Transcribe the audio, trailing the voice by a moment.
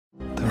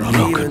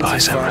Oh, goodbye,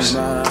 Severus.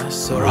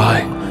 Or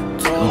I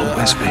will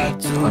always be.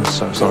 I'm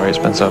so sorry it's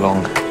been so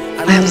long.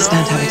 I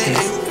understand how it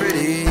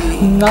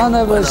is. None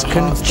of us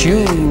can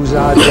choose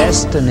our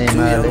destiny,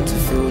 Merlin.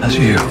 As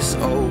you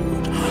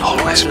will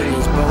always be.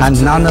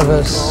 And none of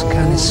us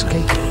can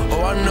escape.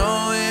 Oh, I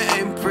know it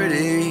ain't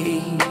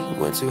pretty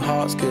when two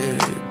hearts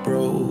get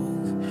broke.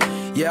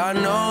 Yeah, I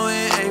know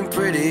it ain't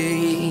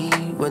pretty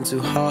when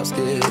two hearts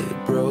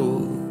get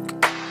broke.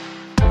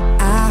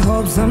 I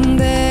hope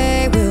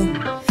someday we'll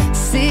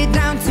sit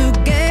down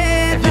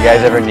together. If you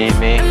guys ever need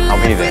me,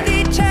 I'll be there.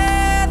 You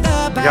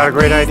got a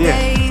great idea.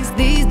 Let's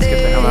get the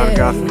hell out of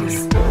Gotham.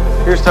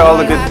 Here's to all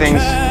the good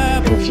things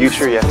in the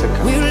future yet to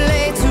come. We'll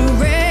lay to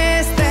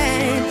rest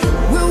and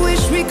we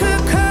wish we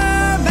could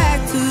come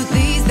back to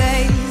these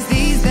days,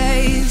 these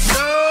days.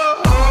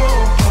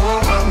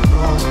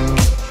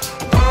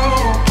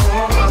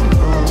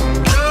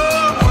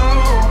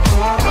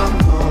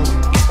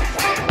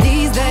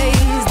 These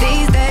days,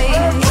 these days.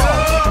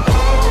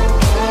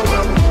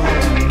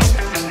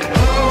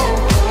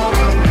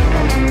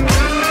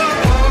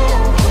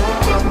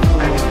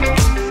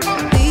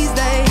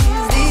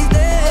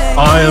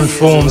 Iron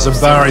forms a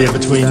barrier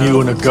between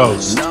you and a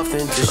ghost.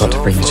 Forgot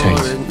to bring the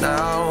chains.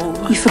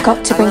 You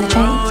forgot to bring the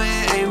chains?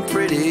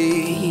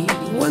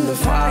 When the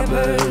fire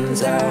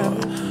burns out,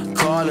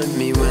 calling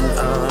me when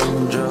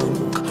I'm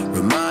drunk,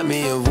 remind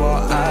me of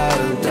what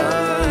I've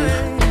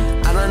done.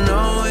 And I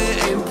know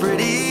it ain't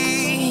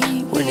pretty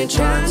when you're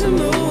trying to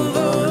move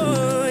on.